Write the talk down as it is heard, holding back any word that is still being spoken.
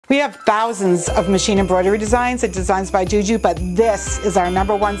We have thousands of machine embroidery designs and designs by Juju, but this is our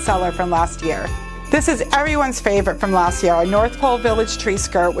 #1 seller from last year. This is everyone's favorite from last year, our North Pole Village tree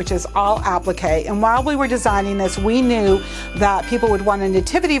skirt, which is all applique. And while we were designing this, we knew that people would want a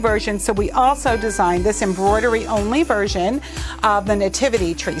nativity version, so we also designed this embroidery only version of the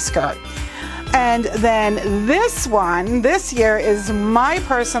nativity tree skirt. And then this one, this year, is my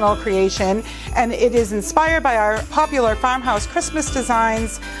personal creation, and it is inspired by our popular farmhouse Christmas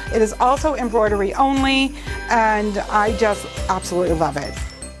designs. It is also embroidery only, and I just absolutely love it.